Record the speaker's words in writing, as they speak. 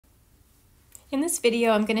In this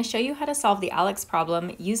video, I'm going to show you how to solve the ALEKS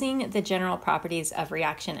problem using the general properties of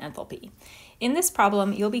reaction enthalpy. In this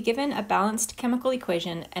problem, you'll be given a balanced chemical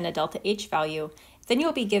equation and a delta H value. Then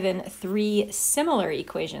you'll be given three similar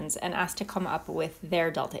equations and asked to come up with their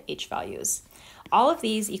delta H values. All of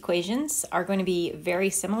these equations are going to be very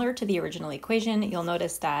similar to the original equation. You'll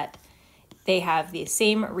notice that they have the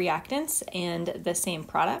same reactants and the same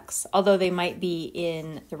products, although they might be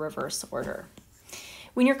in the reverse order.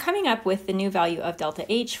 When you're coming up with the new value of delta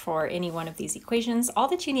H for any one of these equations, all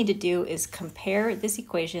that you need to do is compare this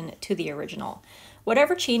equation to the original.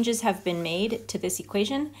 Whatever changes have been made to this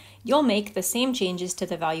equation, you'll make the same changes to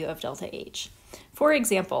the value of delta H. For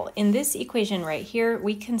example, in this equation right here,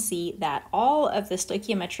 we can see that all of the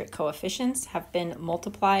stoichiometric coefficients have been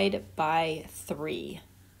multiplied by 3.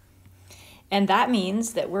 And that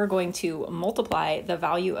means that we're going to multiply the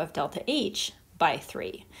value of delta H by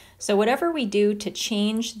 3. So whatever we do to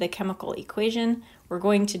change the chemical equation, we're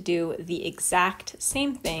going to do the exact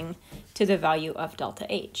same thing to the value of delta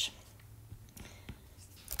H.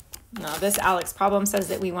 Now this ALEKS problem says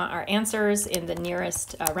that we want our answers in the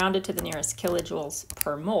nearest, rounded to the nearest kilojoules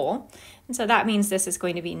per mole. And so that means this is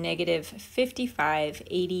going to be negative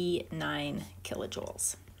 5589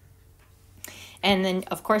 kilojoules. And then,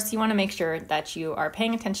 of course, you want to make sure that you are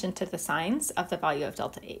paying attention to the signs of the value of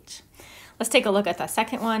delta H. Let's take a look at the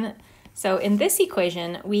second one. So in this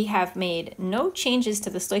equation, we have made no changes to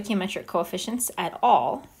the stoichiometric coefficients at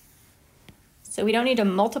all. So we don't need to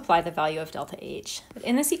multiply the value of delta H. But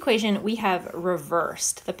in this equation, we have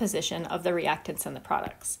reversed the position of the reactants and the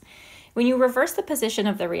products. When you reverse the position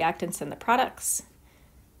of the reactants and the products,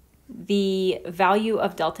 the value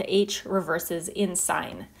of delta H reverses in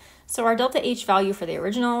sign. So our delta H value for the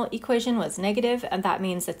original equation was negative, and that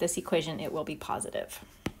means that this equation, it will be positive.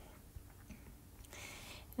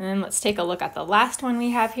 And then let's take a look at the last one we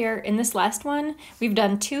have here. In this last one, we've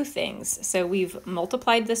done two things. So we've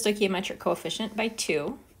multiplied the stoichiometric coefficient by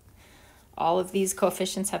 2. All of these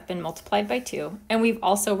coefficients have been multiplied by 2, and we've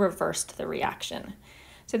also reversed the reaction.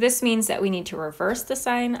 So this means that we need to reverse the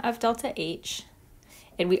sign of delta H,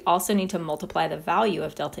 and we also need to multiply the value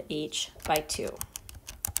of delta H by 2.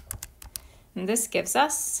 And this gives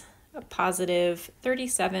us a positive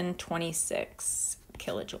 3726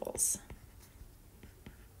 kilojoules.